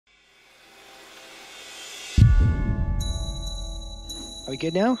Are we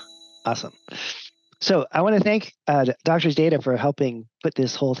good now? Awesome. So I want to thank Doctor's Data for helping put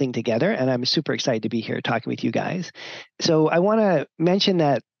this whole thing together, and I'm super excited to be here talking with you guys. So I want to mention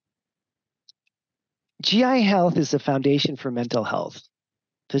that GI health is the foundation for mental health.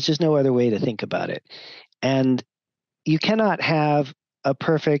 There's just no other way to think about it. And you cannot have a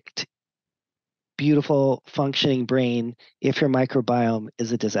perfect, beautiful, functioning brain if your microbiome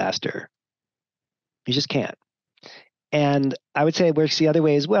is a disaster. You just can't. And I would say it works the other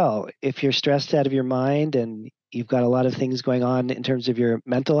way as well. If you're stressed out of your mind and you've got a lot of things going on in terms of your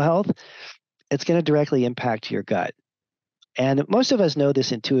mental health, it's going to directly impact your gut. And most of us know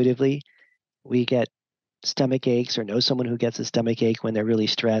this intuitively. We get stomach aches or know someone who gets a stomach ache when they're really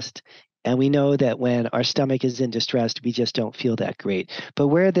stressed. And we know that when our stomach is in distress, we just don't feel that great. But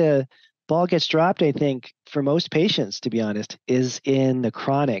where the ball gets dropped, I think, for most patients, to be honest, is in the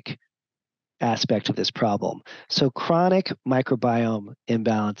chronic aspect of this problem. So chronic microbiome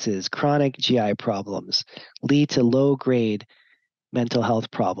imbalances, chronic GI problems lead to low-grade mental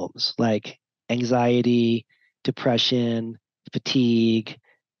health problems like anxiety, depression, fatigue,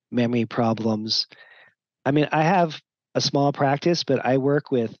 memory problems. I mean, I have a small practice, but I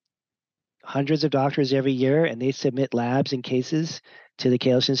work with hundreds of doctors every year, and they submit labs and cases to the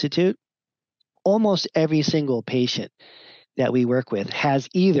Kalish Institute. Almost every single patient that we work with has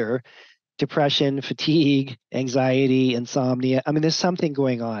either depression, fatigue, anxiety, insomnia. I mean, there's something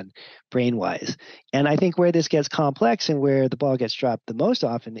going on brain wise. And I think where this gets complex and where the ball gets dropped the most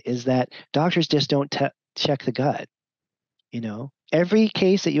often is that doctors just don't check the gut. Every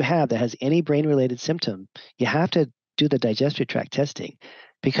case that you have that has any brain related symptom, you have to do the digestive tract testing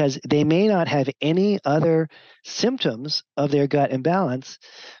because they may not have any other symptoms of their gut imbalance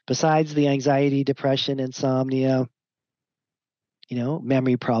besides the anxiety, depression, insomnia,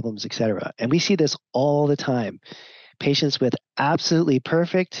 memory problems, et cetera. And we see this all the time. Patients with absolutely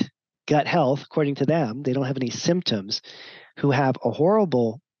perfect gut health, according to them, they don't have any symptoms, who have a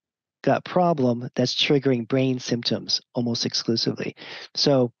horrible gut problem that's triggering brain symptoms almost exclusively.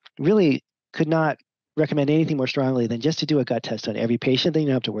 So really could not recommend anything more strongly than just to do a gut test on every patient. Then you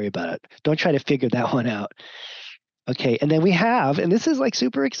don't have to worry about it. Don't try to figure that one out. Okay, and then we have, and this is like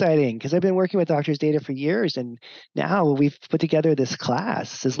super exciting because I've been working with Doctor's Data for years, and now we've put together this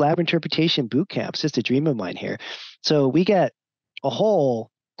class, this lab interpretation boot camp. It's just a dream of mine here. So we get a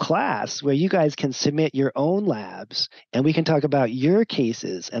whole class where you guys can submit your own labs and we can talk about your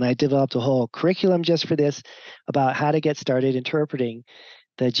cases. And I developed a whole curriculum just for this about how to get started interpreting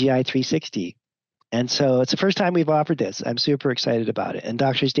the GI 360. And so it's the first time we've offered this. I'm super excited about it. And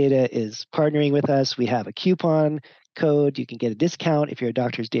Doctor's Data is partnering with us. We have a coupon code. You can get a discount if you're a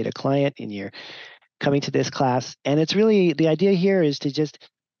Doctor's Data client and you're coming to this class. And it's really, the idea here is to just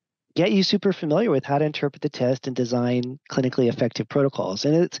get you super familiar with how to interpret the test and design clinically effective protocols.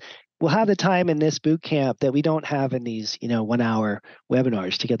 And we'll have the time in this boot camp that we don't have in these 1-hour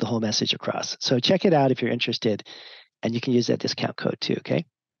webinars to get the whole message across. So check it out if you're interested, and you can use that discount code too, okay?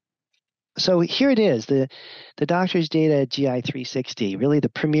 So here it is, the Doctor's Data GI 360, really the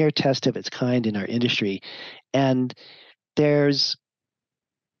premier test of its kind in our industry. And there's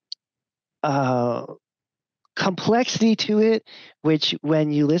complexity to it, which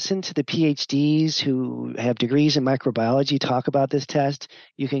when you listen to the PhDs who have degrees in microbiology talk about this test,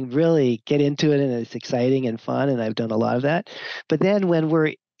 you can really get into it and it's exciting and fun, and I've done a lot of that. But then when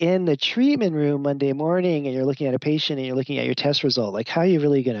we're in the treatment room Monday morning and you're looking at a patient and you're looking at your test result, like how are you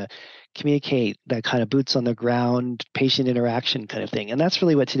really going to communicate that kind of boots on the ground patient interaction kind of thing? And that's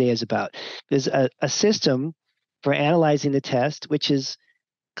really what today is about. There's a system for analyzing the test, which is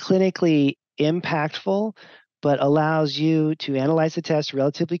clinically impactful, but allows you to analyze the test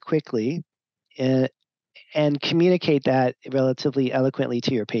relatively quickly and communicate that relatively eloquently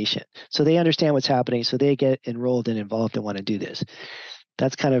to your patient. So they understand what's happening, so they get enrolled and involved and want to do this.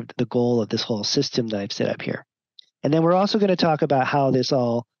 That's kind of the goal of this whole system that I've set up here. And then we're also going to talk about how this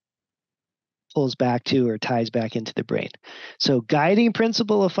all pulls back to or ties back into the brain. So guiding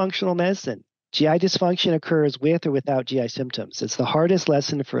principle of functional medicine. GI dysfunction occurs with or without GI symptoms. It's the hardest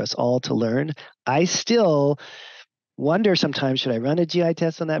lesson for us all to learn. I still wonder sometimes, should I run a GI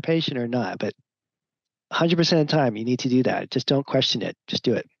test on that patient or not? But 100% of the time, you need to do that. Just don't question it. Just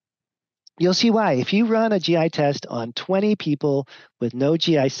do it. You'll see why. If you run a GI test on 20 people with no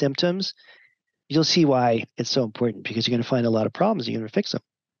GI symptoms, you'll see why it's so important, because you're going to find a lot of problems. You're going to fix them.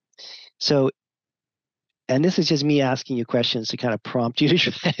 So, and this is just me asking you questions to kind of prompt you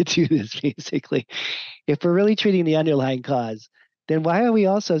to try to do this, basically. If we're really treating the underlying cause, then why are we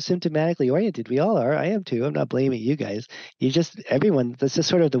also symptomatically oriented? We all are. I am too. I'm not blaming you guys. Everyone, that's just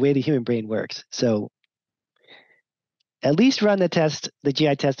sort of the way the human brain works. So at least run the test, the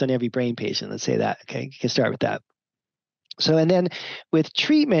GI test on every brain patient. Let's say that. Okay, you can start with that. So, and then with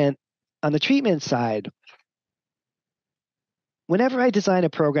treatment, on the treatment side, whenever I design a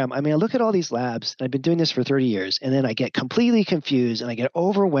program, I mean, I look at all these labs, and I've been doing this for 30 years, and then I get completely confused and I get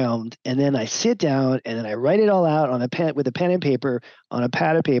overwhelmed, and then I sit down and then I write it all out on a pen with a pen and paper on a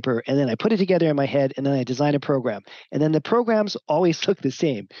pad of paper, and then I put it together in my head, and then I design a program. And then the programs always look the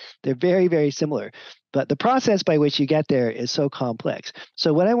same. They're very, very similar. But the process by which you get there is so complex.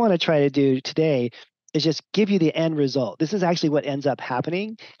 So what I want to try to do today is just give you the end result. This is actually what ends up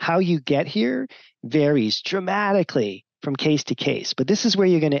happening. How you get here varies dramatically from case to case, but this is where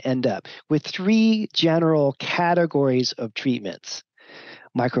you're going to end up with 3 general categories of treatments: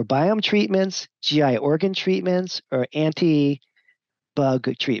 microbiome treatments, GI organ treatments, or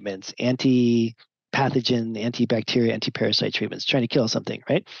anti-bug treatments, anti-pathogen, antibacteria, anti-parasite treatments, trying to kill something,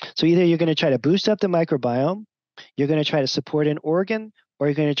 right? So either you're going to try to boost up the microbiome, you're going to try to support an organ, or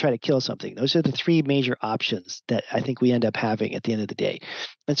you're going to try to kill something. Those are the 3 major options that I think we end up having at the end of the day.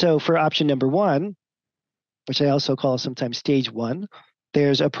 And so for option number 1, which I also call sometimes stage 1,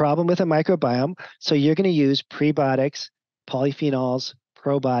 there's a problem with a microbiome. So you're going to use prebiotics, polyphenols,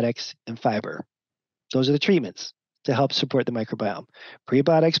 probiotics, and fiber. Those are the treatments to help support the microbiome: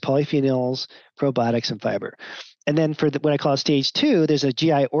 prebiotics, polyphenols, probiotics, and fiber. And then for what I call stage 2, there's a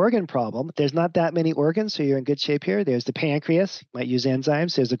GI organ problem. There's not that many organs, so you're in good shape here. There's the pancreas, you might use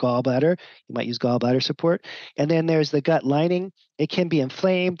enzymes. There's the gallbladder, you might use gallbladder support. And then there's the gut lining. It can be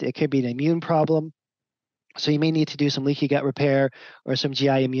inflamed. It could be an immune problem. So you may need to do some leaky gut repair or some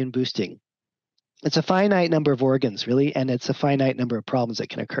GI immune boosting. It's a finite number of organs, really, and it's a finite number of problems that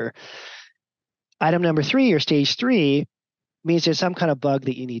can occur. Item number 3, or stage 3, means there's some kind of bug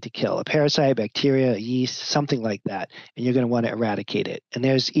that you need to kill: a parasite, bacteria, a yeast, something like that, and you're going to want to eradicate it. And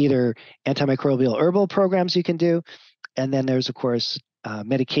there's either antimicrobial herbal programs you can do, and then there's, of course,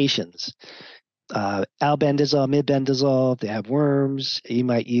 medications. Albendazole, midbendazole, they have worms. You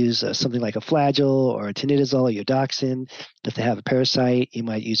might use something like a flagyl or a tinidazole or eudoxin. If they have a parasite, you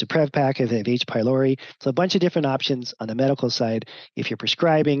might use a Prevpac if they have H. pylori. So a bunch of different options on the medical side if you're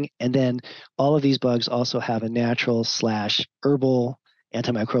prescribing. And then all of these bugs also have a natural/herbal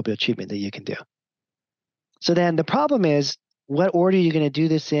antimicrobial treatment that you can do. So then the problem is, what order you're going to do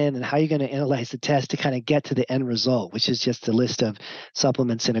this in and how you're going to analyze the test to kind of get to the end result, which is just a list of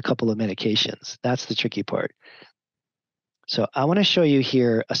supplements and a couple of medications. That's the tricky part. So I want to show you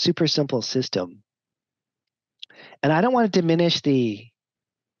here a super simple system. And I don't want to diminish the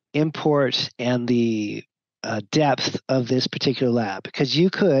import and the depth of this particular lab, because you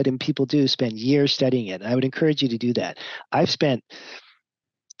could, and people do, spend years studying it. And I would encourage you to do that. I've spent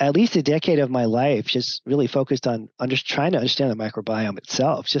at least a decade of my life just really focused on trying to understand the microbiome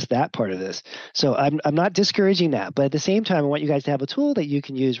itself, just that part of this. So I'm not discouraging that, but at the same time, I want you guys to have a tool that you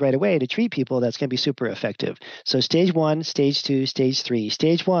can use right away to treat people that's going to be super effective. So stage 1, stage 2, stage 3.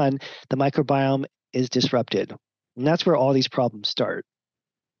 Stage 1, the microbiome is disrupted, and that's where all these problems start.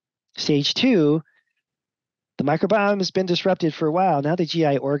 Stage 2, the microbiome has been disrupted for a while. Now the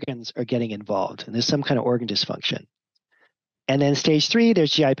GI organs are getting involved, and there's some kind of organ dysfunction. And then stage 3,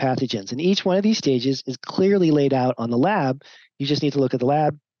 there's GI pathogens. And each one of these stages is clearly laid out on the lab. You just need to look at the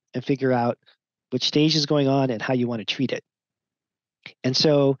lab and figure out which stage is going on and how you want to treat it. And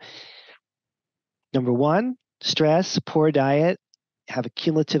so, number 1, stress, poor diet have a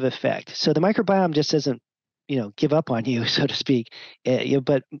cumulative effect. So the microbiome just doesn't, give up on you, so to speak.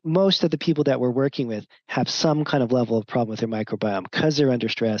 But most of the people that we're working with have some kind of level of problem with their microbiome because they're under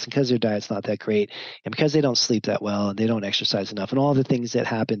stress and because their diet's not that great and because they don't sleep that well and they don't exercise enough and all the things that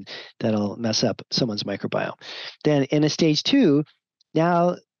happen that'll mess up someone's microbiome. Then in a stage 2,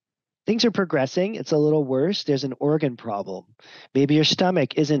 now things are progressing. It's a little worse. There's an organ problem. Maybe your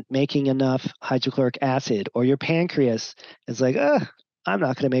stomach isn't making enough hydrochloric acid, or your pancreas is like, I'm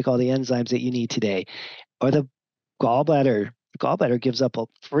not going to make all the enzymes that you need today. Or the gallbladder gives up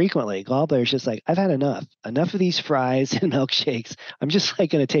frequently. Gallbladder is just like, I've had enough of these fries and milkshakes. I'm just like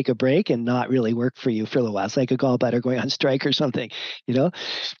going to take a break and not really work for you for a little while. It's like a gallbladder going on strike or something,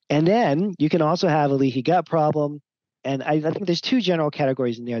 And then you can also have a leaky gut problem. And I think there's 2 general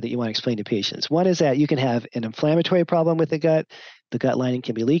categories in there that you want to explain to patients. One is that you can have an inflammatory problem with the gut lining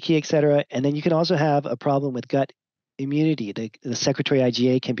can be leaky, et cetera. And then you can also have a problem with gut immunity. The secretory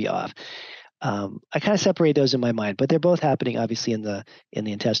IgA can be off. I kind of separate those in my mind, but they're both happening obviously in the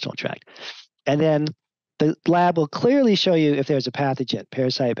intestinal tract. And then the lab will clearly show you if there's a pathogen: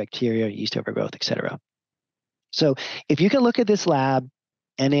 parasite, bacteria, yeast overgrowth, et cetera. So if you can look at this lab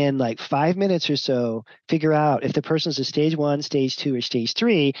and in like 5 minutes or so, figure out if the person's a stage 1, stage 2, or stage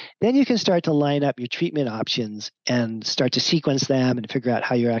 3, then you can start to line up your treatment options and start to sequence them and figure out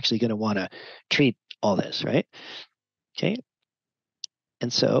how you're actually going to want to treat all this, right? Okay.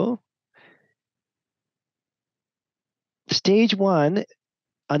 And so stage 1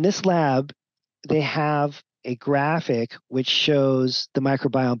 on this lab, they have a graphic which shows the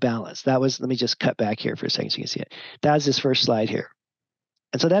microbiome balance. That was, let me just cut back here for a second so you can see it. That was this first slide here.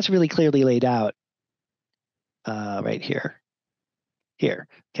 And so that's really clearly laid out right here.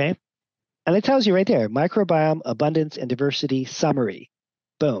 Okay? And it tells you right there, microbiome abundance and diversity summary.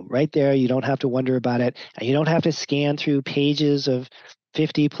 Boom, right there. You don't have to wonder about it. And you don't have to scan through pages of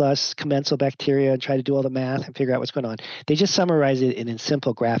 50 plus commensal bacteria and try to do all the math and figure out what's going on. They just summarize it in a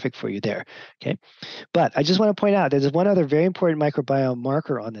simple graphic for you there. Okay. But I just want to point out there's one other very important microbiome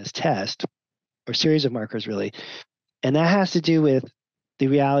marker on this test, or series of markers really. And that has to do with the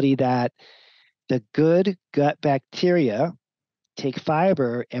reality that the good gut bacteria take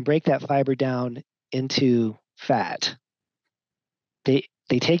fiber and break that fiber down into fat.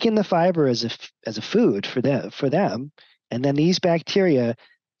 They take in the fiber as a food for them, and then these bacteria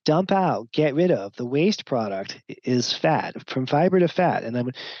dump out, get rid of the waste product is fat, from fiber to fat. And then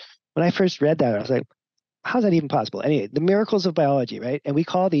when I first read that, I was like, how's that even possible? Anyway, the miracles of biology, right? And we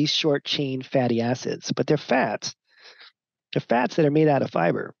call these short chain fatty acids, but they're fats. They're fats that are made out of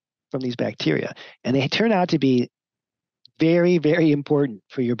fiber from these bacteria, and they turn out to be very, very important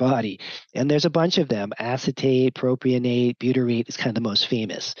for your body. And there's a bunch of them. Acetate, propionate, butyrate is kind of the most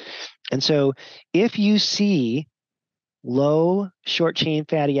famous. And so if you see low short chain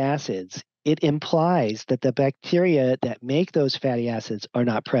fatty acids, it implies that the bacteria that make those fatty acids are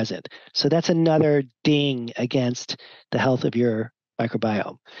not present. So that's another ding against the health of your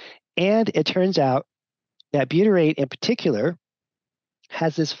microbiome. And it turns out that butyrate in particular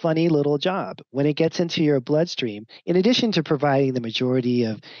has this funny little job. When it gets into your bloodstream, in addition to providing the majority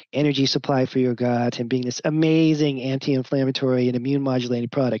of energy supply for your gut and being this amazing anti-inflammatory and immune modulating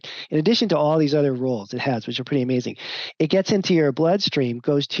product, in addition to all these other roles it has, which are pretty amazing, it gets into your bloodstream,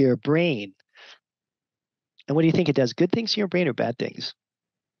 goes to your brain. And what do you think it does? Good things to your brain or bad things?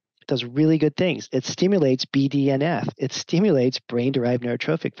 It does really good things. It stimulates BDNF. It stimulates brain-derived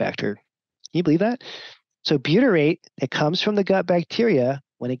neurotrophic factor. Can you believe that? So butyrate, it comes from the gut bacteria.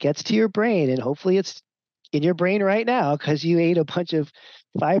 When it gets to your brain, and hopefully it's in your brain right now because you ate a bunch of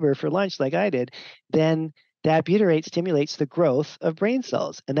fiber for lunch like I did, then that butyrate stimulates the growth of brain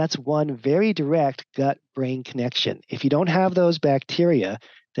cells. And that's one very direct gut-brain connection. If you don't have those bacteria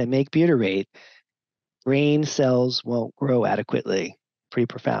that make butyrate, brain cells won't grow adequately. Pretty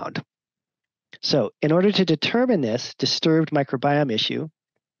profound. So in order to determine this disturbed microbiome issue,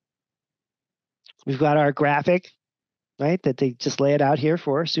 we've got our graphic, right, that they just lay it out here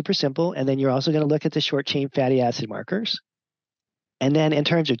for, super simple. And then you're also going to look at the short chain fatty acid markers. And then in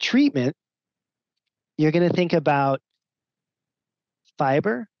terms of treatment, you're going to think about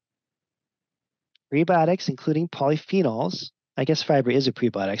fiber, prebiotics, including polyphenols. I guess fiber is a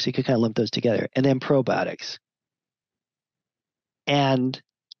prebiotic, so you could kind of lump those together. And then probiotics. And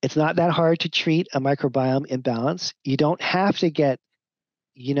it's not that hard to treat a microbiome imbalance. You don't have to get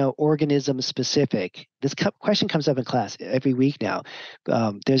organism specific. This question comes up in class every week now.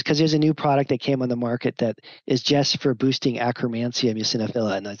 There's a new product that came on the market that is just for boosting Akkermansia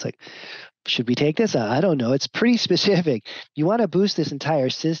muciniphila. And it's like, should we take this? I don't know. It's pretty specific. You want to boost this entire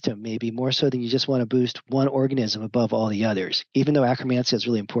system, maybe more so than you just want to boost one organism above all the others, even though Akkermansia is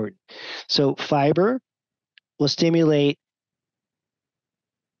really important. So fiber will stimulate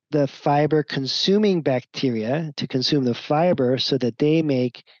the fiber consuming bacteria to consume the fiber so that they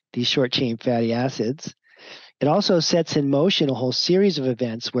make these short chain fatty acids. It also sets in motion a whole series of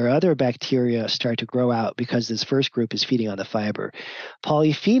events where other bacteria start to grow out because this first group is feeding on the fiber.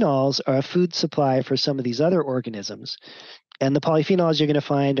 Polyphenols are a food supply for some of these other organisms. And the polyphenols you're going to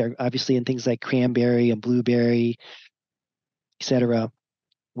find are obviously in things like cranberry and blueberry, etc.,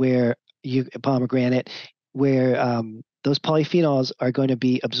 where pomegranate, where those polyphenols are going to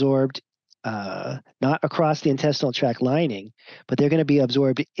be absorbed not across the intestinal tract lining, but they're going to be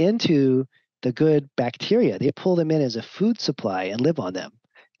absorbed into the good bacteria. They pull them in as a food supply and live on them.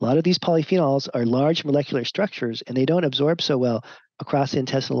 A lot of these polyphenols are large molecular structures, and they don't absorb so well across the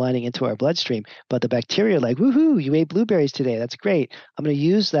intestinal lining into our bloodstream. But the bacteria are like, woohoo, you ate blueberries today. That's great. I'm going to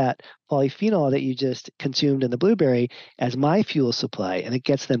use that polyphenol that you just consumed in the blueberry as my fuel supply, and it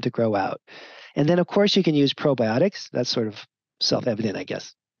gets them to grow out. And then, of course, you can use probiotics. That's sort of self-evident, I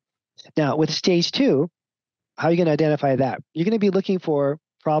guess. Now, with stage 2, how are you going to identify that? You're going to be looking for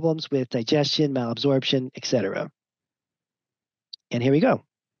problems with digestion, malabsorption, etc. And here we go.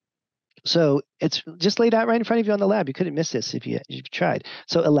 So it's just laid out right in front of you on the lab. You couldn't miss this if you tried.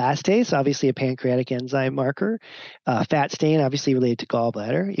 So elastase, obviously a pancreatic enzyme marker. Fat stain, obviously related to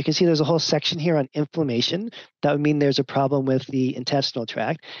gallbladder. You can see there's a whole section here on inflammation. That would mean there's a problem with the intestinal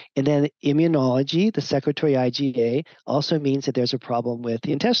tract. And then immunology, the secretory IgA, also means that there's a problem with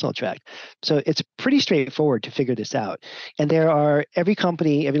the intestinal tract. So it's pretty straightforward to figure this out. And there are, every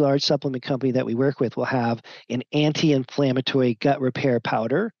company, every large supplement company that we work with will have an anti-inflammatory gut repair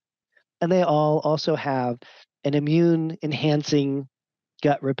powder, and they all also have an immune enhancing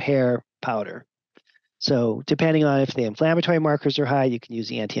gut repair powder. So depending on if the inflammatory markers are high, you can use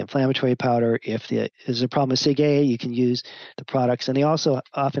the anti-inflammatory powder. If there's a problem with SIG-A, you can use the products. And they also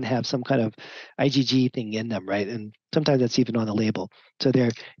often have some kind of IgG thing in them, right? And sometimes that's even on the label. So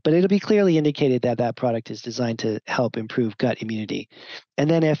but it'll be clearly indicated that that product is designed to help improve gut immunity. And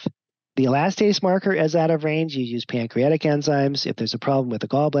then if the elastase marker is out of range, you use pancreatic enzymes. If there's a problem with the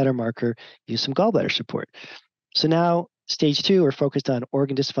gallbladder marker, use some gallbladder support. So now, stage 2, we're focused on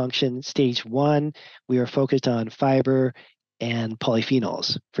organ dysfunction. Stage 1, we are focused on fiber and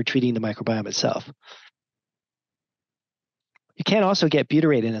polyphenols for treating the microbiome itself. You can also get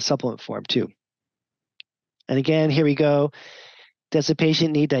butyrate in a supplement form too. And again, here we go. Does the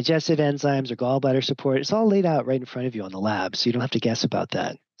patient need digestive enzymes or gallbladder support? It's all laid out right in front of you on the lab, so you don't have to guess about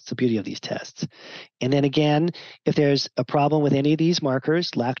that. It's the beauty of these tests. And then again, if there's a problem with any of these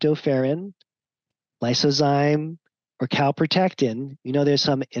markers, lactoferrin, lysozyme, or calprotectin, you know there's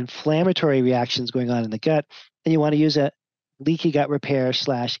some inflammatory reactions going on in the gut, and you want to use a leaky gut repair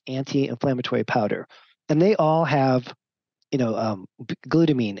 / anti-inflammatory powder. And they all have,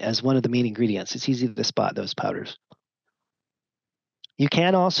 glutamine as one of the main ingredients. It's easy to spot those powders. You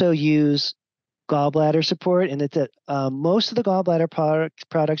can also use gallbladder support, and most of the gallbladder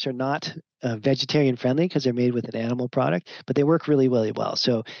products are not vegetarian friendly because they're made with an animal product, but they work really, really well.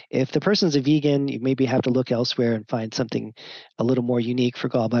 So if the person's a vegan, you maybe have to look elsewhere and find something a little more unique for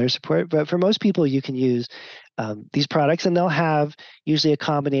gallbladder support. But for most people, you can use these products, and they'll have usually a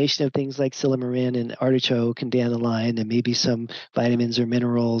combination of things like silymarin and artichoke and dandelion, and maybe some vitamins or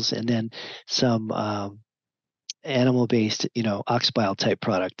minerals, and then some animal-based, ox bile type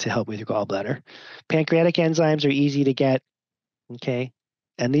product to help with your gallbladder. Pancreatic enzymes are easy to get, okay?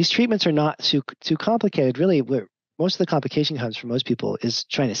 And these treatments are not too complicated. Really, most of the complication comes for most people is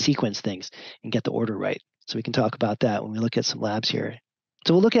trying to sequence things and get the order right. So we can talk about that when we look at some labs here.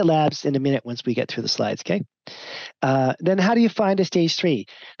 So we'll look at labs in a minute once we get through the slides, okay? Then how do you find a stage 3?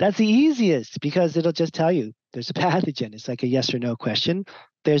 That's the easiest because it'll just tell you there's a pathogen. It's like a yes or no question.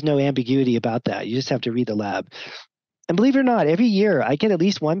 There's no ambiguity about that. You just have to read the lab. And believe it or not, every year I get at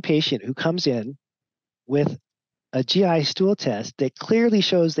least one patient who comes in with a GI stool test that clearly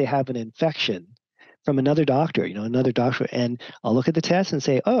shows they have an infection from another doctor, and I'll look at the test and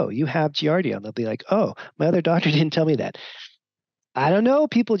say, oh, you have Giardia. And they'll be like, oh, my other doctor didn't tell me that. I don't know.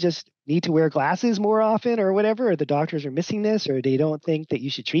 People just need to wear glasses more often or whatever, or the doctors are missing this, or they don't think that you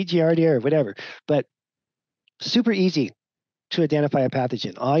should treat Giardia or whatever. But super easy to identify a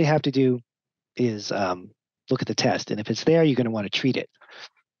pathogen. All you have to do is look at the test. And if it's there, you're going to want to treat it.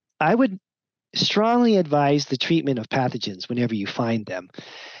 I would strongly advise the treatment of pathogens whenever you find them.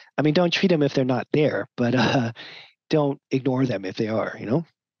 I mean, don't treat them if they're not there, but don't ignore them if they are,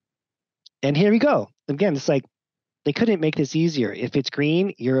 And here we go. Again, it's like they couldn't make this easier. If it's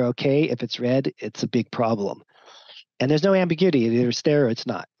green, you're okay. If it's red, it's a big problem. And there's no ambiguity. Either it's there or it's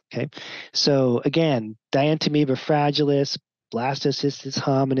not, okay? So again, Dientamoeba fragilis, Blastocystis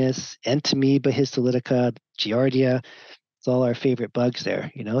hominis, Entamoeba histolytica, Giardia. It's all our favorite bugs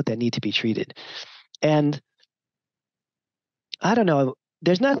there, that need to be treated. And I don't know,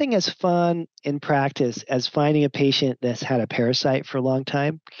 there's nothing as fun in practice as finding a patient that's had a parasite for a long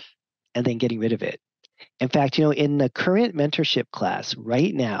time and then getting rid of it. In fact, in the current mentorship class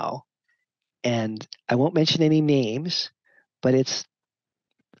right now, and I won't mention any names, but it's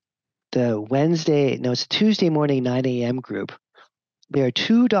it's a Tuesday morning 9 a.m. group. There are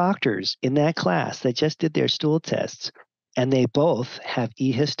 2 doctors in that class that just did their stool tests, and they both have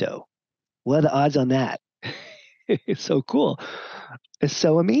E-histo. What are the odds on that? It's so cool. It's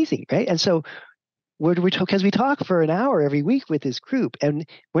so amazing, right? And so because we talk for an hour every week with this group, and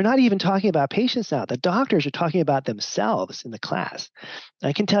we're not even talking about patients now. The doctors are talking about themselves in the class. And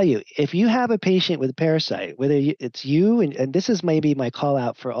I can tell you, if you have a patient with a parasite, whether it's you, and this is maybe my call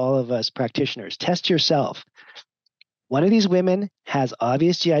out for all of us practitioners, test yourself. One of these women has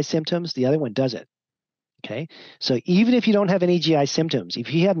obvious GI symptoms, the other one doesn't. Okay, so even if you don't have any GI symptoms,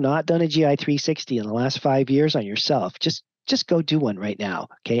 if you have not done a GI 360 in the last 5 years on yourself, just go do one right now.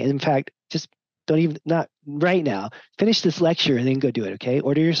 Okay, and in fact, just Don't even, not right now. Finish this lecture and then go do it, okay?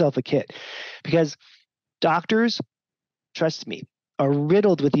 Order yourself a kit. Because doctors, trust me, are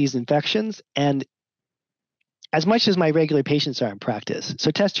riddled with these infections, and as much as my regular patients are in practice.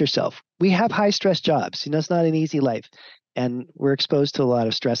 So test yourself. We have high stress jobs. It's not an easy life. And we're exposed to a lot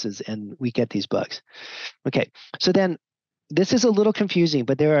of stresses, and we get these bugs. Okay, so then this is a little confusing,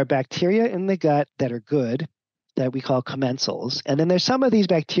 but there are bacteria in the gut that are good that we call commensals. And then there's some of these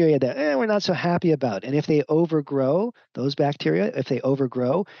bacteria that we're not so happy about. And if they overgrow, those bacteria, if they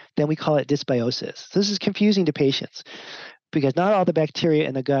overgrow, then we call it dysbiosis. So this is confusing to patients because not all the bacteria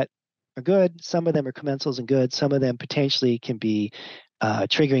in the gut are good. Some of them are commensals and good. Some of them potentially can be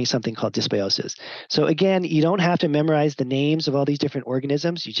triggering something called dysbiosis. So again, you don't have to memorize the names of all these different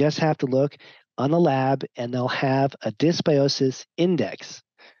organisms. You just have to look on the lab and they'll have a dysbiosis index.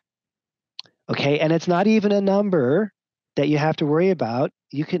 Okay, and it's not even a number that you have to worry about.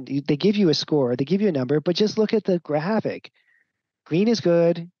 They give you a score, they give you a number, but just look at the graphic. Green is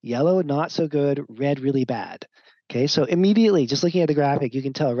good, yellow not so good, red really bad. Okay, so immediately, just looking at the graphic, you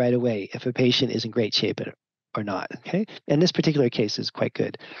can tell right away if a patient is in great shape or not. Okay, and this particular case is quite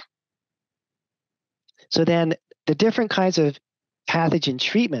good. So then the different kinds of pathogen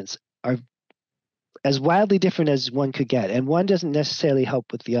treatments are as wildly different as one could get, and one doesn't necessarily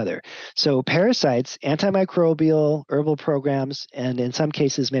help with the other. So parasites, antimicrobial, herbal programs, and in some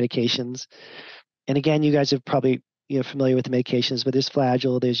cases medications. And again, you guys are probably familiar with the medications, but there's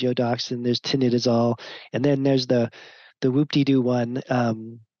Flagyl, there's Iodoxin, there's tinidazole, and then there's the whoop-de-doo one,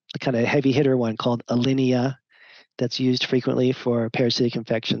 the kind of heavy hitter one called Alinea that's used frequently for parasitic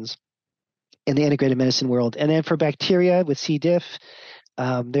infections in the integrated medicine world. And then for bacteria with C. diff,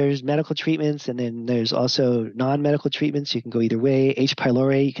 there's medical treatments, and then there's also non-medical treatments. You can go either way. H.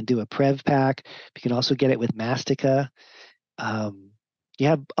 pylori, you can do a Prev pack. You can also get it with Mastica. You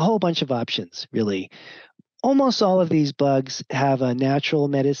have a whole bunch of options, really. Almost all of these bugs have a natural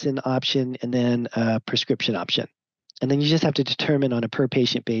medicine option and then a prescription option. And then you just have to determine on a per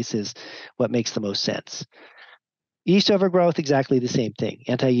patient basis what makes the most sense. Yeast overgrowth, exactly the same thing.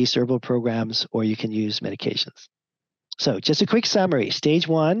 Anti-yeast herbal programs, or you can use medications. So just a quick summary. Stage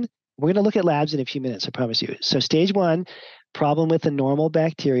 1, we're going to look at labs in a few minutes, I promise you. So stage 1, problem with the normal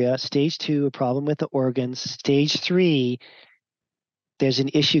bacteria. Stage 2, a problem with the organs. Stage 3, there's an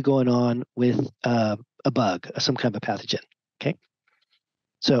issue going on with a bug, some kind of a pathogen. Okay.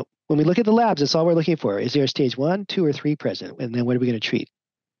 So when we look at the labs, that's all we're looking for. Is there a stage 1, 2, or 3 present? And then what are we going to treat?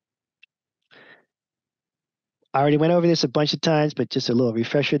 I already went over this a bunch of times, but just a little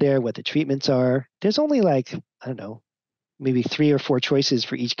refresher there, what the treatments are. There's only like, I don't know, maybe 3 or 4 choices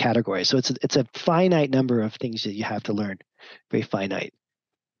for each category. So it's a finite number of things that you have to learn, very finite.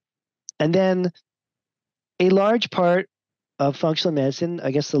 And then a large part of functional medicine,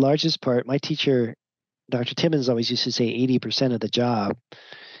 I guess the largest part, my teacher, Dr. Timmons, always used to say 80% of the job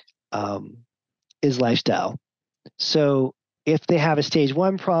is lifestyle. So if they have a stage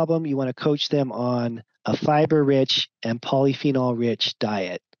 1 problem, you want to coach them on a fiber-rich and polyphenol-rich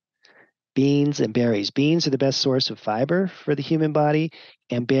diet. Beans and berries. Beans are the best source of fiber for the human body,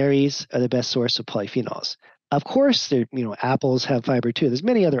 and berries are the best source of polyphenols. Of course, apples have fiber too. There's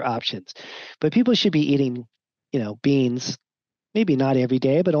many other options, but people should be eating, beans, maybe not every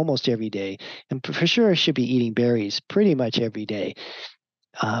day, but almost every day, and for sure should be eating berries pretty much every day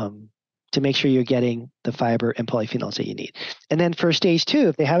to make sure you're getting the fiber and polyphenols that you need. And then for stage 2,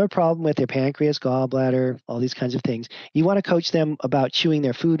 if they have a problem with their pancreas, gallbladder, all these kinds of things, you want to coach them about chewing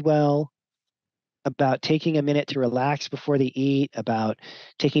their food well, about taking a minute to relax before they eat, about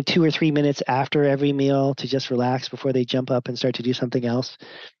taking 2 or 3 minutes after every meal to just relax before they jump up and start to do something else,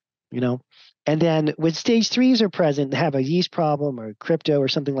 And then when stage 3s are present, have a yeast problem or crypto or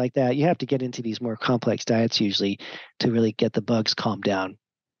something like that, you have to get into these more complex diets usually to really get the bugs calmed down.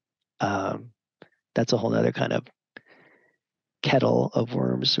 That's a whole other kind of kettle of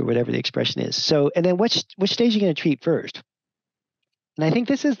worms or whatever the expression is. So, and then which stage are you going to treat first? And I think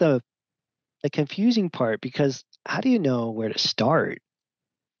this is the confusing part, because how do you know where to start?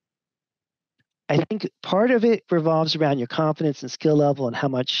 I think part of it revolves around your confidence and skill level and how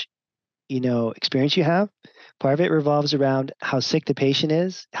much, experience you have. Part of it revolves around how sick the patient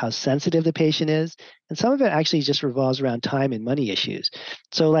is, how sensitive the patient is. And some of it actually just revolves around time and money issues.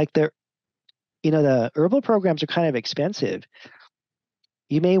 So like the herbal programs are kind of expensive.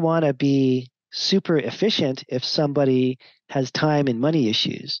 You may want to be super efficient if somebody has time and money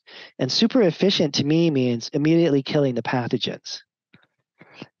issues. And super efficient to me means immediately killing the pathogens.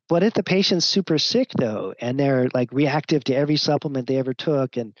 What if the patient's super sick though, and they're like reactive to every supplement they ever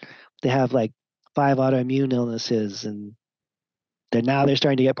took, and they have like 5 autoimmune illnesses, and they're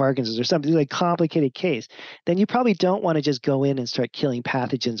starting to get Parkinson's or something like complicated case, then you probably don't want to just go in and start killing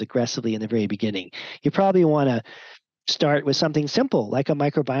pathogens aggressively in the very beginning. You probably want to start with something simple like a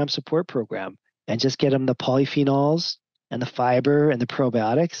microbiome support program and just get them the polyphenols and the fiber and the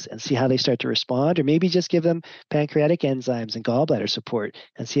probiotics and see how they start to respond, or maybe just give them pancreatic enzymes and gallbladder support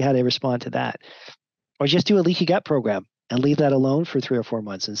and see how they respond to that. Or just do a leaky gut program and leave that alone for 3 or 4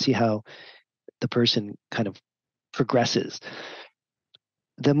 months and see how the person kind of progresses.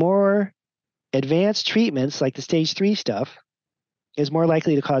 The more advanced treatments, like the stage 3 stuff, is more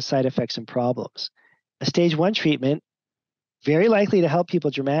likely to cause side effects and problems. A stage 1 treatment, very likely to help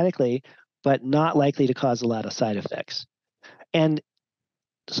people dramatically, but not likely to cause a lot of side effects. And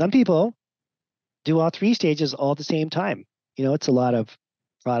some people do all 3 stages all at the same time. It's a lot of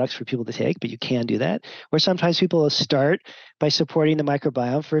products for people to take, but you can do that. Or sometimes people will start by supporting the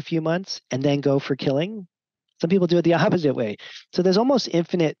microbiome for a few months and then go for killing. Some people do it the opposite way. So there's almost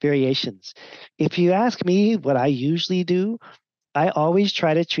infinite variations. If you ask me what I usually do, I always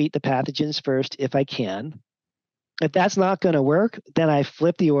try to treat the pathogens first if I can. If that's not going to work, then I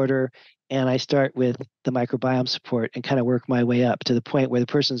flip the order and I start with the microbiome support and kind of work my way up to the point where the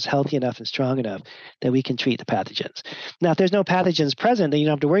person's healthy enough and strong enough that we can treat the pathogens. Now, if there's no pathogens present, then you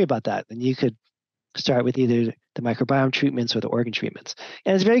don't have to worry about that. Then you could start with either the microbiome treatments or the organ treatments.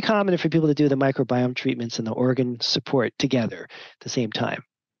 And it's very common for people to do the microbiome treatments and the organ support together at the same time.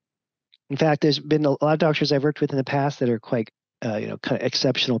 In fact, there's been a lot of doctors I've worked with in the past that are quite kind of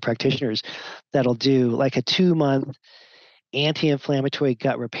exceptional practitioners that'll do like a 2-month anti-inflammatory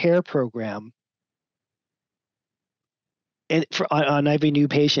gut repair program and on every new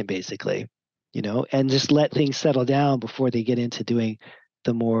patient, basically, and just let things settle down before they get into doing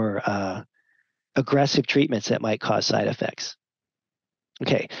the more aggressive treatments that might cause side effects.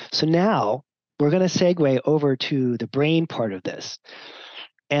 Okay, so now we're going to segue over to the brain part of this.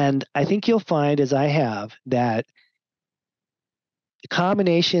 And I think you'll find, as I have, that the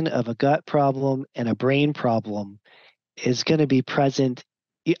combination of a gut problem and a brain problem is going to be present.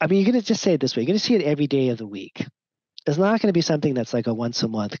 I mean, you're going to just say it this way. You're going to see it every day of the week. It's not going to be something that's like a once a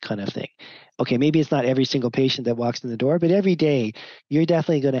month kind of thing. Okay, maybe it's not every single patient that walks in the door, but every day you're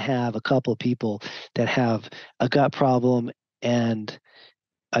definitely going to have a couple of people that have a gut problem and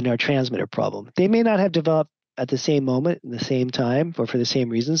a neurotransmitter problem. They may not have developed at the same moment, in the same time, or for the same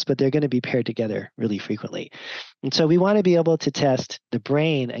reasons, but they're going to be paired together really frequently. And so we want to be able to test the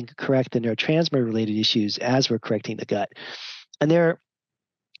brain and correct the neurotransmitter-related issues as we're correcting the gut. And there are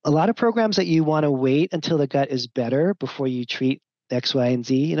a lot of programs that you want to wait until the gut is better before you treat X, Y, and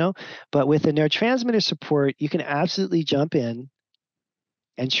Z, But with the neurotransmitter support, you can absolutely jump in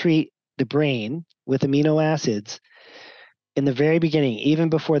and treat the brain with amino acids in the very beginning, even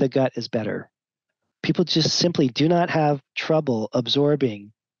before the gut is better. People just simply do not have trouble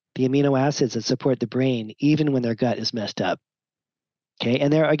absorbing the amino acids that support the brain, even when their gut is messed up. Okay,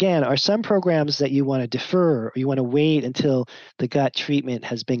 and there, again, are some programs that you want to defer or you want to wait until the gut treatment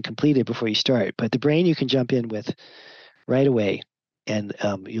has been completed before you start. But the brain you can jump in with right away, and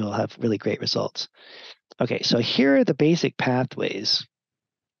you'll have really great results. Okay, so here are the basic pathways.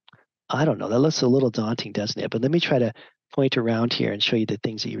 I don't know, that looks a little daunting, doesn't it? But let me try to point around here and show you the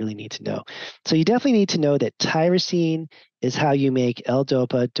things that you really need to know. So you definitely need to know that tyrosine is how you make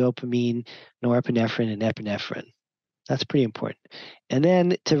L-DOPA, dopamine, norepinephrine, and epinephrine. That's pretty important. And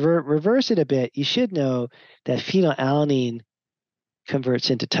then to reverse it a bit, you should know that phenylalanine converts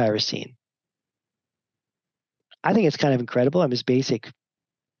into tyrosine. I think it's kind of incredible. I mean, it's basic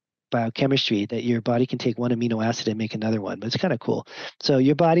biochemistry that your body can take one amino acid and make another one, but it's kind of cool. So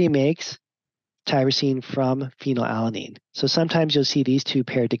your body makes tyrosine from phenylalanine. So sometimes you'll see these two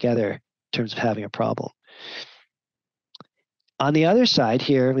paired together in terms of having a problem. On the other side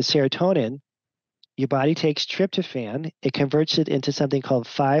here with serotonin, your body takes tryptophan, it converts it into something called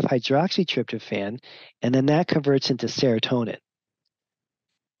 5-hydroxytryptophan, and then that converts into serotonin.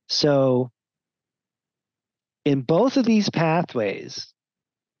 So in both of these pathways,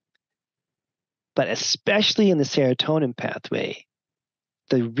 but especially in the serotonin pathway,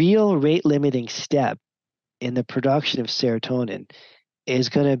 the real rate-limiting step in the production of serotonin is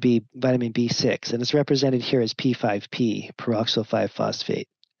going to be vitamin B6, and it's represented here as P5P, peroxyl 5-phosphate.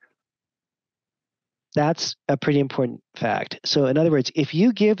 That's a pretty important fact. So in other words, if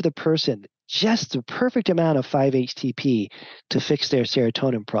you give the person just the perfect amount of 5-HTP to fix their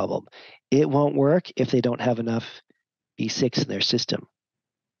serotonin problem, it won't work if they don't have enough B6 in their system.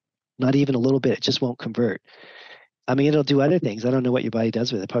 Not even a little bit, it just won't convert. I mean, it'll do other things. I don't know what your body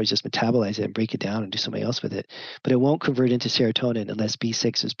does with it. Probably just metabolize it and break it down and do something else with it. But it won't convert into serotonin unless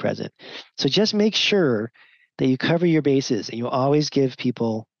B6 is present. So just make sure that you cover your bases and you always give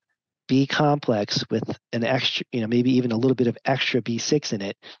people B complex with an extra, maybe even a little bit of extra B6 in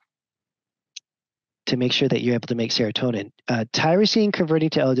it to make sure that you're able to make serotonin. Tyrosine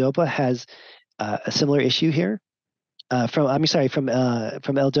converting to L-DOPA has a similar issue here. From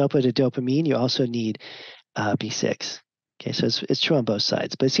L-DOPA to dopamine, you also need B6. Okay, so it's true on both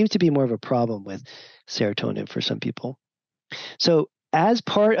sides, but it seems to be more of a problem with serotonin for some people. So as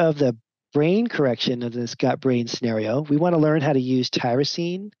part of the brain correction of this gut-brain scenario, we want to learn how to use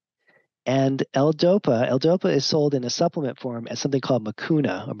tyrosine and L-DOPA. L-DOPA is sold in a supplement form as something called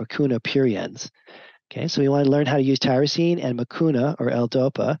Mucuna or Mucuna puriens. Okay, so we want to learn how to use tyrosine and Mucuna or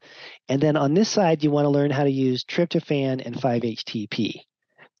L-DOPA. And then on this side, you want to learn how to use tryptophan and 5-HTP.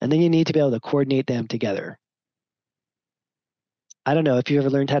 And then you need to be able to coordinate them together. I don't know if you ever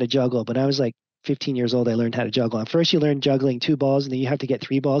learned how to juggle, but I was like 15 years old, I learned how to juggle. And first you learn juggling 2 balls, and then you have to get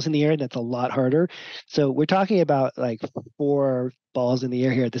 3 balls in the air, and that's a lot harder. So we're talking about like 4 balls in the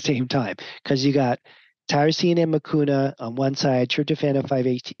air here at the same time, because you got tyrosine and Mucuna on one side, tryptophan and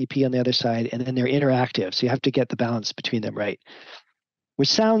 5-HTP on the other side, and then they're interactive. So you have to get the balance between them right, which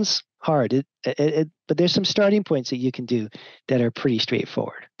sounds hard, but there's some starting points that you can do that are pretty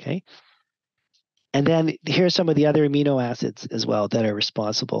straightforward, okay? And then here's some of the other amino acids as well that are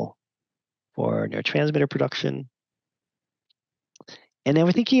responsible for neurotransmitter production. And then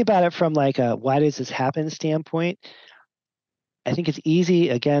we're thinking about it from like a why does this happen standpoint. I think it's easy,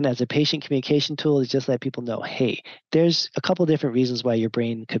 again, as a patient communication tool, to just let people know, hey, there's a couple different reasons why your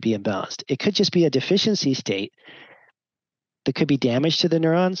brain could be imbalanced. It could just be a deficiency state. There could be damage to the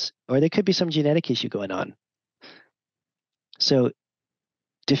neurons, or there could be some genetic issue going on. So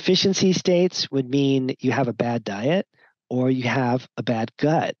deficiency states would mean you have a bad diet or you have a bad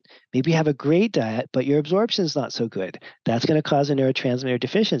gut. Maybe you have a great diet, but your absorption is not so good. That's going to cause a neurotransmitter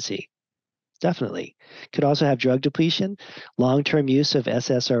deficiency. Definitely. Could also have drug depletion. Long-term use of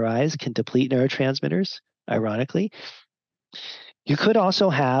SSRIs can deplete neurotransmitters, ironically. You could also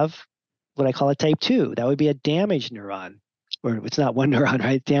have what I call a type 2. That would be a damaged neuron, or it's not one neuron,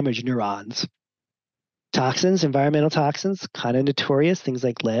 right? Damaged neurons. Toxins, environmental toxins, kind of notorious, things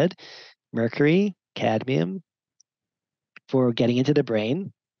like lead, mercury, cadmium, for getting into the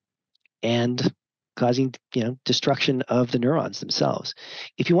brain and causing, destruction of the neurons themselves.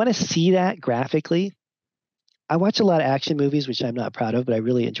 If you want to see that graphically, I watch a lot of action movies, which I'm not proud of, but I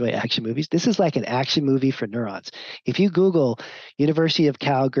really enjoy action movies. This is like an action movie for neurons. If you Google University of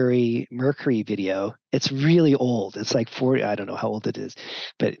Calgary mercury video, it's really old. It's like 40, I don't know how old it is,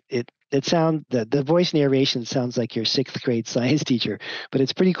 but the voice narration sounds like your 6th grade science teacher, but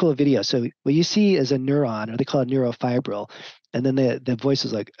it's pretty cool video. So what you see is a neuron, or they call it neurofibril. And then the voice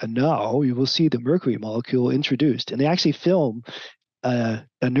is like, and now you will see the mercury molecule introduced. And they actually film a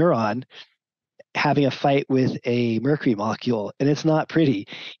neuron having a fight with a mercury molecule, and it's not pretty.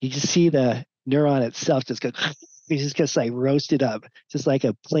 You just see the neuron itself just go, it just gets like roasted up, just like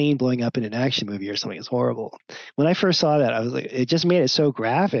a plane blowing up in an action movie or something. It's horrible. When I first saw that, I was like, it just made it so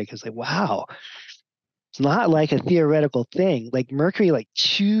graphic. I was like, wow, it's not like a theoretical thing. Like mercury like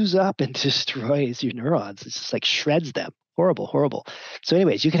chews up and destroys your neurons. It's just like shreds them. Horrible, horrible. So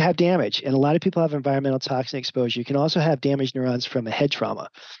anyways, you can have damage, and a lot of people have environmental toxin exposure. You can also have damaged neurons from a head trauma.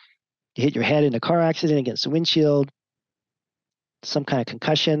 You hit your head in a car accident against the windshield, some kind of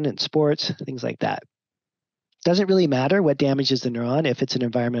concussion in sports, things like that. Doesn't really matter what damages the neuron, if it's an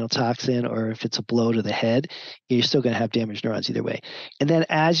environmental toxin or if it's a blow to the head, you're still going to have damaged neurons either way. And then,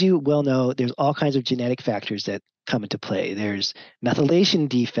 as you well know, there's all kinds of genetic factors that come into play. There's methylation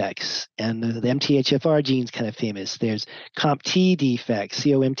defects, and the MTHFR gene's kind of famous. There's COMT defects,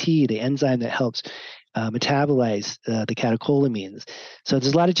 COMT, the enzyme that helps metabolize the catecholamines. So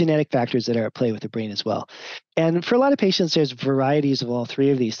there's a lot of genetic factors that are at play with the brain as well. And for a lot of patients, there's varieties of all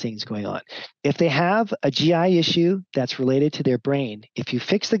 3 of these things going on. If they have a GI issue that's related to their brain, if you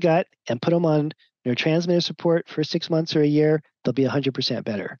fix the gut and put them on neurotransmitter support for 6 months or a year, they'll be 100%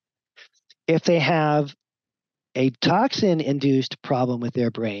 better. If they have a toxin-induced problem with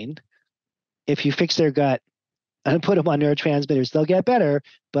their brain, if you fix their gut and put them on neurotransmitters, they'll get better.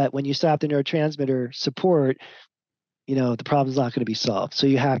 But when you stop the neurotransmitter support, the problem's not going to be solved. So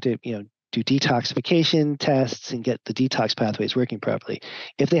you have to, do detoxification tests and get the detox pathways working properly.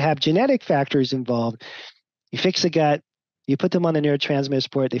 If they have genetic factors involved, you fix the gut, you put them on the neurotransmitter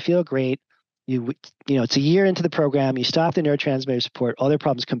support, they feel great. It's a year into the program, you stop the neurotransmitter support, all their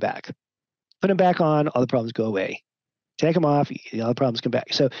problems come back. Put them back on, all the problems go away. Take them off, all the problems come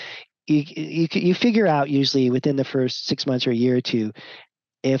back. So you figure out usually within the first 6 months or a year or two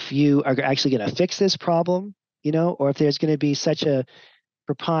if you are actually going to fix this problem, or if there's going to be such a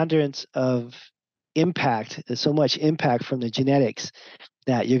preponderance of impact, there's so much impact from the genetics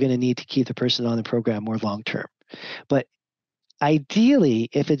that you're going to need to keep the person on the program more long term. But ideally,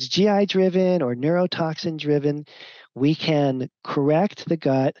 if it's GI driven or neurotoxin driven, we can correct the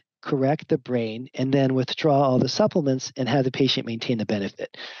gut, correct the brain, and then withdraw all the supplements and have the patient maintain the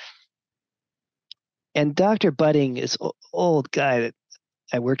benefit. And Dr. Budding is an old guy that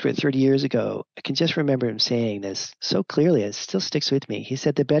I worked with 30 years ago. I can just remember him saying this so clearly. It still sticks with me. He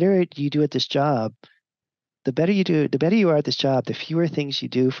said, the better you do at this job, the better you are at this job, the fewer things you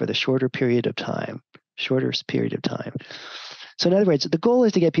do for the shorter period of time. So in other words, the goal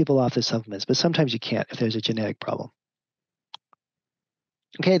is to get people off the supplements, but sometimes you can't if there's a genetic problem.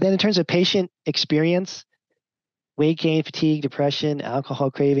 Okay, then in terms of patient experience, weight gain, fatigue, depression,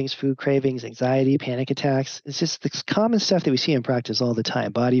 alcohol cravings, food cravings, anxiety, panic attacks. It's just this common stuff that we see in practice all the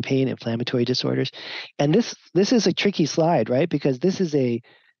time. Body pain, inflammatory disorders. And this is a tricky slide, right? Because this is a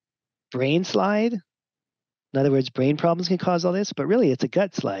brain slide. In other words, brain problems can cause all this, but really it's a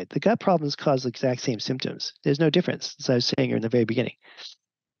gut slide. The gut problems cause the exact same symptoms. There's no difference, as I was saying in the very beginning.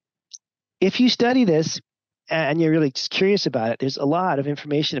 If you study this and you're really curious about it, there's a lot of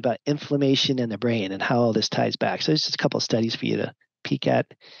information about inflammation in the brain and how all this ties back. So there's just a couple of studies for you to peek at.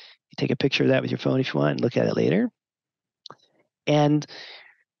 You take a picture of that with your phone if you want and look at it later. And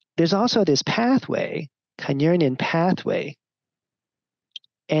there's also this pathway, kynurenine pathway.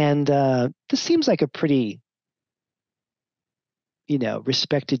 And this seems like a pretty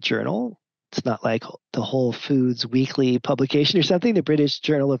respected journal. It's not like the Whole Foods Weekly publication or something, the British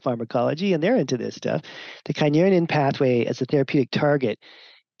Journal of Pharmacology, and they're into this stuff. The kynurenine pathway as a therapeutic target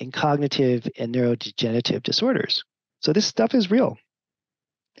in cognitive and neurodegenerative disorders. So this stuff is real.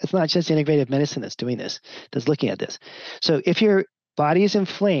 It's not just integrative medicine that's doing this, that's looking at this. So if your body is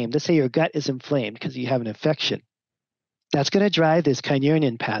inflamed, let's say your gut is inflamed because you have an infection, that's going to drive this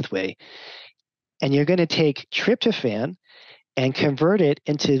kynurenine pathway. And you're going to take tryptophan and convert it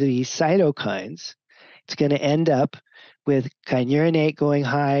into these cytokines. It's going to end up with kynurenate going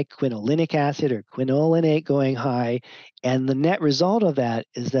high, quinolinic acid or quinolinate going high. And the net result of that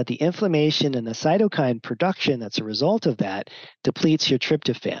is that the inflammation and the cytokine production that's a result of that depletes your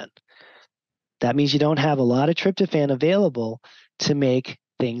tryptophan. That means you don't have a lot of tryptophan available to make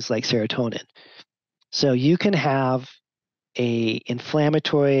things like serotonin. So you can have a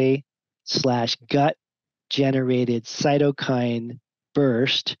inflammatory / gut generated cytokine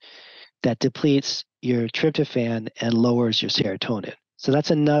burst that depletes your tryptophan and lowers your serotonin. So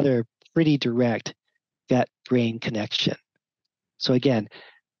that's another pretty direct gut-brain connection. So again,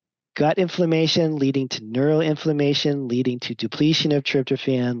 gut inflammation leading to neuroinflammation, leading to depletion of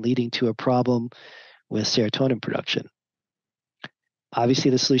tryptophan, leading to a problem with serotonin production. Obviously,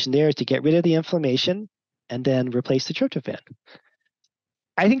 the solution there is to get rid of the inflammation and then replace the tryptophan.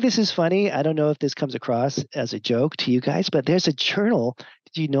 I think this is funny. I don't know if this comes across as a joke to you guys, but there's a journal.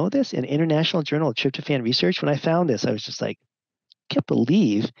 Did you know this? An International Journal of Tryptophan Research. When I found this, I was just like, I can't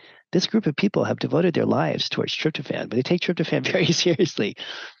believe this group of people have devoted their lives towards tryptophan, but they take tryptophan very seriously.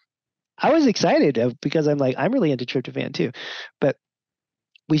 I was excited because I'm like, I'm really into tryptophan too. But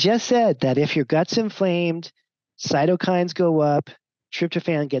we just said that if your gut's inflamed, cytokines go up,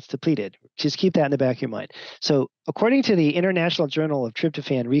 tryptophan gets depleted. Just keep that in the back of your mind. So according to the International Journal of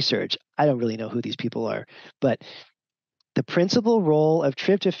Tryptophan Research, I don't really know who these people are, but the principal role of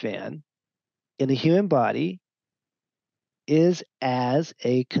tryptophan in the human body is as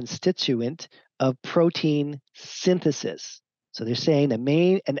a constituent of protein synthesis. So they're saying the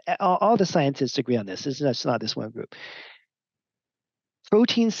main, and all the scientists agree on this. It's not this one group.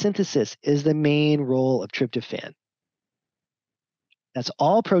 Protein synthesis is the main role of tryptophan. That's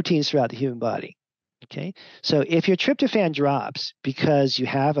all proteins throughout the human body. Okay, so if your tryptophan drops because you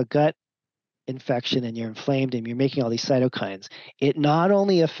have a gut infection and you're inflamed and you're making all these cytokines, it not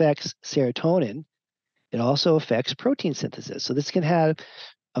only affects serotonin, it also affects protein synthesis. So this can have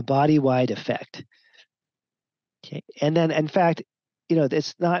a body-wide effect. Okay, and then in fact,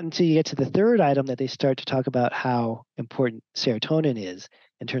 it's not until you get to the third item that they start to talk about how important serotonin is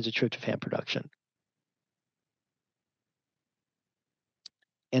in terms of tryptophan production.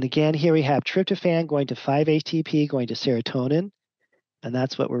 And again, here we have tryptophan going to 5-HTP, going to serotonin. And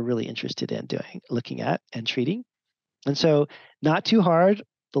that's what we're really interested in looking at and treating. And so not too hard.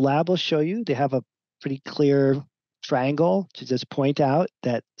 The lab will show you. They have a pretty clear triangle to just point out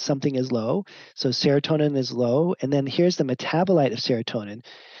that something is low. So serotonin is low. And then here's the metabolite of serotonin,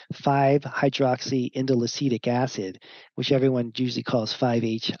 5-hydroxyindoleacetic acid, which everyone usually calls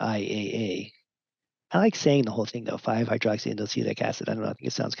 5-HIAA. I like saying the whole thing, though, 5-hydroxyindoleacetic acid. I don't know. I think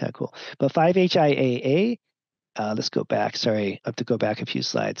it sounds kind of cool. But 5-HIAA, let's go back. Sorry, I have to go back a few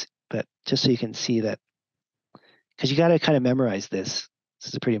slides. but just so you can see that, because you got to kind of memorize this.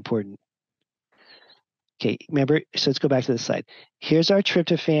 This is pretty important. Okay, remember, so let's go back to this slide. Here's our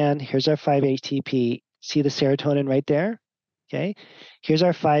tryptophan, here's our 5-HTP. See the serotonin right there? Okay, here's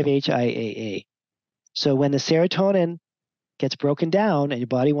our 5-HIAA. So when the serotonin gets broken down and your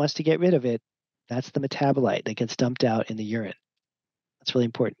body wants to get rid of it, that's the metabolite that gets dumped out in the urine. That's really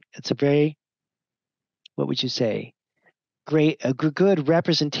important. It's a very, what would you say, a good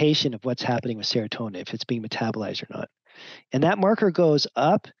representation of what's happening with serotonin, if it's being metabolized or not. And that marker goes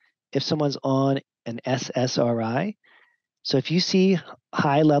up if someone's on an SSRI. So if you see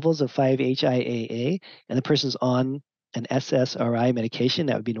high levels of 5-HIAA and the person's on an SSRI medication,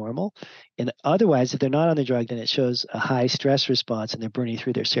 that would be normal. And otherwise, if they're not on the drug, then it shows a high stress response and they're burning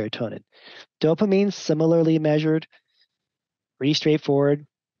through their serotonin. Dopamine, similarly measured, pretty straightforward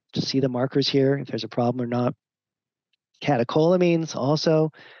to see the markers here, if there's a problem or not. Catecholamines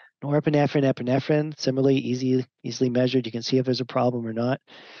also, norepinephrine, epinephrine, similarly easily measured. You can see if there's a problem or not.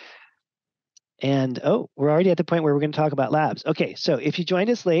 And we're already at the point where we're going to talk about labs. Okay, so if you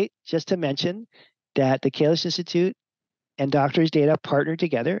joined us late, just to mention that the Kalish Institute and Doctors Data partnered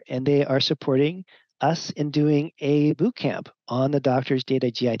together, and they are supporting us in doing a boot camp on the Doctors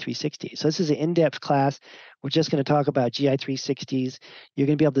Data GI 360. So this is an in-depth class. We're just going to talk about GI 360s. You're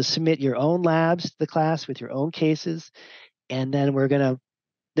going to be able to submit your own labs to the class with your own cases, and then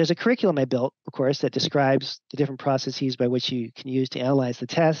there's a curriculum I built, of course, that describes the different processes by which you can use to analyze the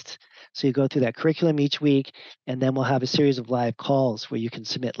test. So you go through that curriculum each week, and then we'll have a series of live calls where you can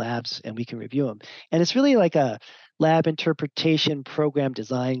submit labs and we can review them. And it's really like a lab interpretation program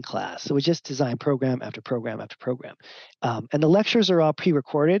design class. So we just design program after program after program. And the lectures are all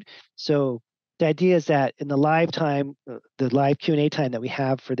pre-recorded. So the idea is that in the live time, the live Q&A time that we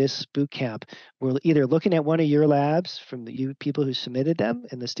have for this boot camp, we're either looking at one of your labs from you people who submitted them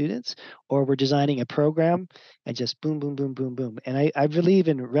and the students, or we're designing a program and just boom, boom, boom, boom, boom. And I believe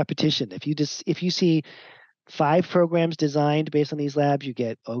in repetition. If you see 5 programs designed based on these labs, you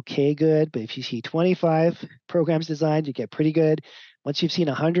get okay good. But if you see 25 programs designed, you get pretty good. Once you've seen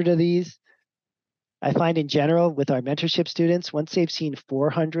 100 of these, I find in general with our mentorship students, once they've seen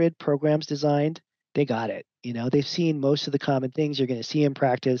 400 programs designed, they got it. They've seen most of the common things you're going to see in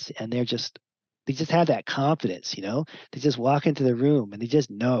practice, and they just have that confidence. They just walk into the room and they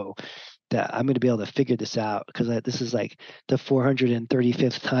just know that I'm going to be able to figure this out, because this is like the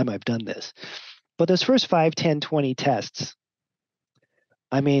 435th time I've done this. But those first 5, 10, 20 tests,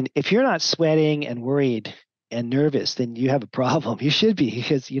 I mean, if you're not sweating and worried and nervous, then you have a problem. You should be,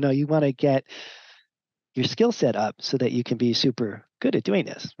 because you want to get your skill set up so that you can be super good at doing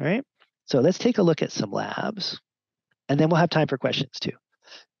this, right? So let's take a look at some labs, and then we'll have time for questions too.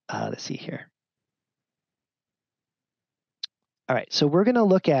 Let's see here. All right, so we're going to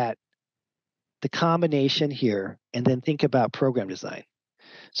look at the combination here and then think about program design.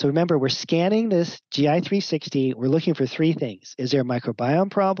 So remember, we're scanning this GI 360. We're looking for 3 things. Is there a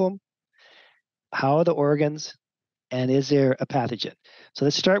microbiome problem? How are the organs? And is there a pathogen? So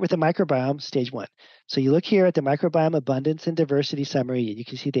let's start with the microbiome, stage 1. So you look here at the microbiome abundance and diversity summary, and you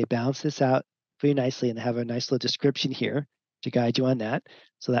can see they balance this out pretty nicely and have a nice little description here to guide you on that.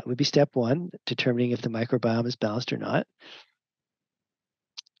 So that would be step 1, determining if the microbiome is balanced or not.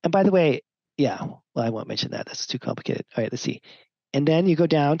 And by the way, well, I won't mention that. That's too complicated. All right, let's see. And then you go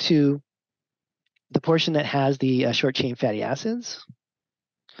down to the portion that has the short chain fatty acids.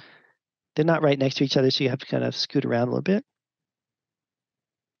 They're not right next to each other, so you have to kind of scoot around a little bit.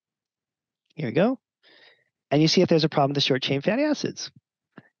 Here we go. And you see if there's a problem with the short chain fatty acids.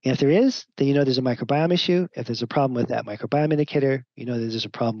 And if there is, then you know there's a microbiome issue. If there's a problem with that microbiome indicator, you know that there's a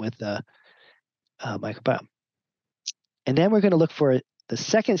problem with the microbiome. And then we're going to look for the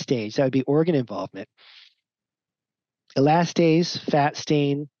second stage. That would be organ involvement. Elastase, fat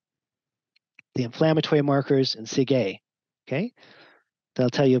stain, the inflammatory markers, and Sig-A. Okay? That'll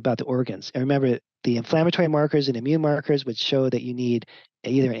tell you about the organs. And remember, the inflammatory markers and immune markers would show that you need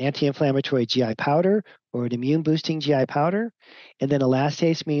either an anti-inflammatory GI powder or an immune-boosting GI powder. And then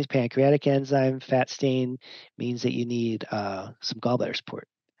elastase means pancreatic enzyme. Fat stain means that you need some gallbladder support.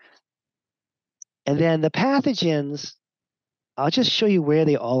 And then the pathogens, I'll just show you where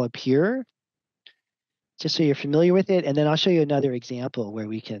they all appear, just so you're familiar with it. And then I'll show you another example where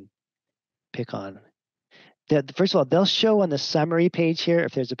we can pick on. First of all, they'll show on the summary page here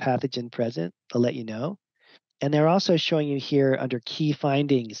if there's a pathogen present. They'll let you know. And they're also showing you here under key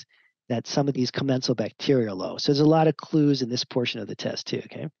findings that some of these commensal bacteria are low. So there's a lot of clues in this portion of the test too,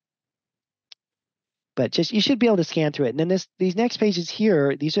 okay? But you should be able to scan through it. And then these next pages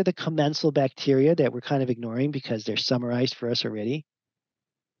here, these are the commensal bacteria that we're kind of ignoring because they're summarized for us already.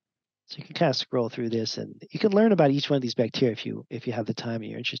 So you can kind of scroll through this, and you can learn about each one of these bacteria if you have the time and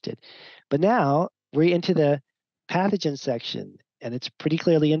you're interested. But now we're into the pathogen section, and it's pretty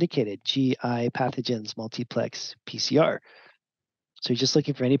clearly indicated GI pathogens multiplex PCR. So you're just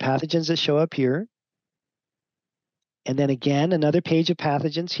looking for any pathogens that show up here. And then again, another page of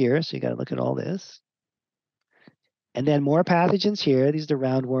pathogens here. So you got to look at all this. And then more pathogens here. These are the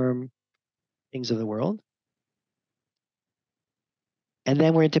roundworm things of the world. And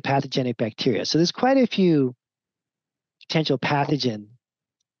then we're into pathogenic bacteria. So there's quite a few potential pathogen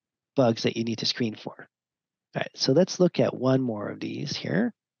bugs that you need to screen for. All right, so let's look at one more of these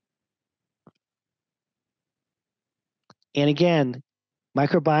here. And again,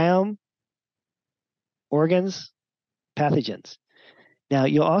 microbiome, organs, pathogens. Now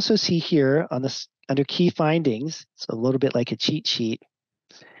you'll also see here on this under key findings, it's a little bit like a cheat sheet,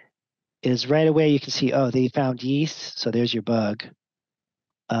 is right away you can see, oh, they found yeast, so there's your bug.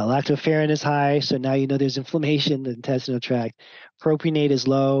 Lactoferrin is high, so now you know there's inflammation in the intestinal tract. Propionate is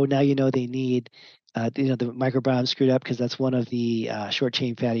low, now you know they need, the microbiome screwed up because that's one of the short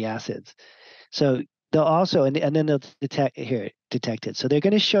chain fatty acids. So they'll also, and then they'll detect it. So they're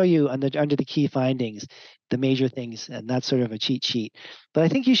going to show you under the key findings, the major things, and that's sort of a cheat sheet. But I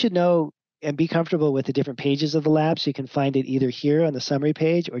think you should know and be comfortable with the different pages of the lab, so you can find it either here on the summary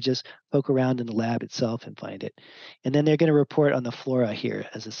page or just poke around in the lab itself and find it. And then they're going to report on the flora here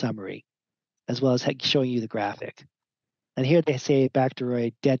as a summary, as well as showing you the graphic. And here they say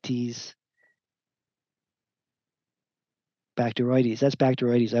Bacteroidetes. Bacteroides, that's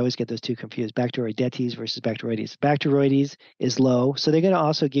Bacteroides. I always get those two confused. Bacteroidetes versus Bacteroides. Bacteroides is low, so they're going to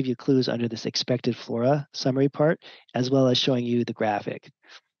also give you clues under this expected flora summary part, as well as showing you the graphic.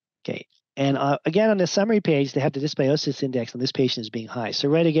 Okay, and again, on the summary page, they have the dysbiosis index on this patient as being high. So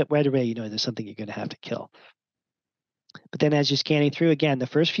right away, you know there's something you're going to have to kill. But then as you're scanning through, again, the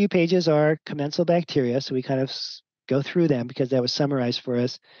first few pages are commensal bacteria, so we kind of go through them because that was summarized for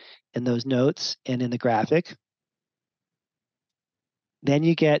us in those notes and in the graphic. Then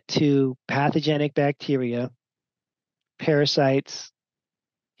you get to pathogenic bacteria, parasites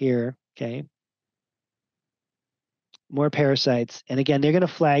here, okay? More parasites. And again, they're going to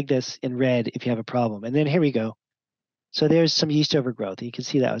flag this in red if you have a problem. And then here we go. So there's some yeast overgrowth. And you can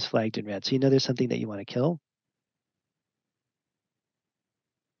see that was flagged in red. So you know there's something that you want to kill.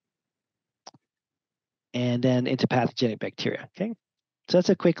 And then into pathogenic bacteria, okay? So that's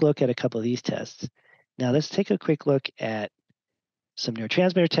a quick look at a couple of these tests. Now let's take a quick look at some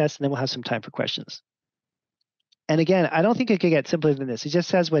neurotransmitter tests, and then we'll have some time for questions. And again, I don't think it could get simpler than this. It just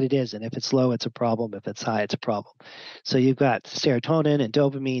says what it is. And if it's low, it's a problem. If it's high, it's a problem. So you've got serotonin and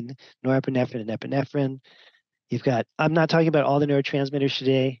dopamine, norepinephrine and epinephrine. You've got, I'm not talking about all the neurotransmitters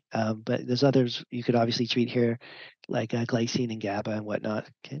today, but there's others you could obviously treat here, like glycine and GABA and whatnot.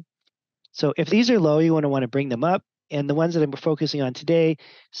 Okay. So if these are low, you want to bring them up. And the ones that I'm focusing on today,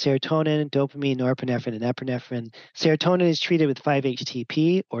 serotonin, dopamine, norepinephrine, and epinephrine. Serotonin is treated with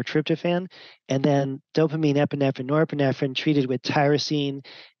 5-HTP or tryptophan, and then dopamine, epinephrine, norepinephrine treated with tyrosine.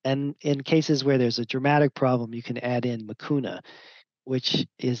 And in cases where there's a dramatic problem, you can add in mucuna, which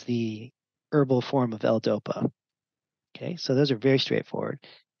is the herbal form of L-Dopa. Okay, so those are very straightforward.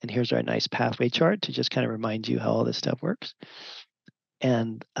 And here's our nice pathway chart to just kind of remind you how all this stuff works.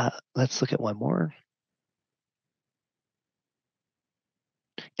 And let's look at one more.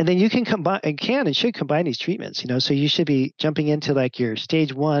 And then you can combine and should combine these treatments, so you should be jumping into like your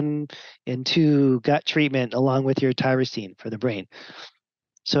stage 1 and 2 gut treatment along with your tyrosine for the brain.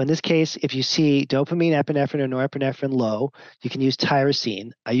 So in this case, if you see dopamine, epinephrine, or norepinephrine low, you can use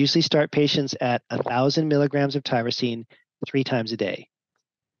tyrosine. I usually start patients at 1,000 milligrams of tyrosine 3 times a day.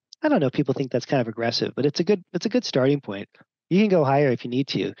 I don't know if people think that's kind of aggressive, but it's a good starting point. You can go higher if you need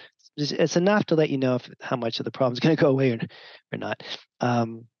to. It's enough to let you know how much of the problem is going to go away or not.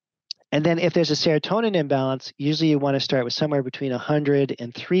 And then if there's a serotonin imbalance, usually you want to start with somewhere between 100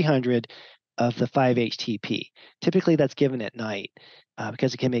 and 300 of the 5-HTP. Typically that's given at night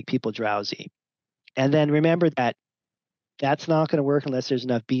because it can make people drowsy. And then remember that that's not going to work unless there's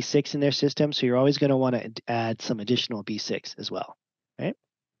enough B6 in their system. So you're always going to want to add some additional B6 as well, right?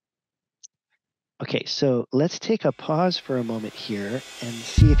 Okay, so let's take a pause for a moment here and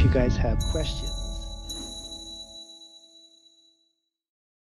see if you guys have questions.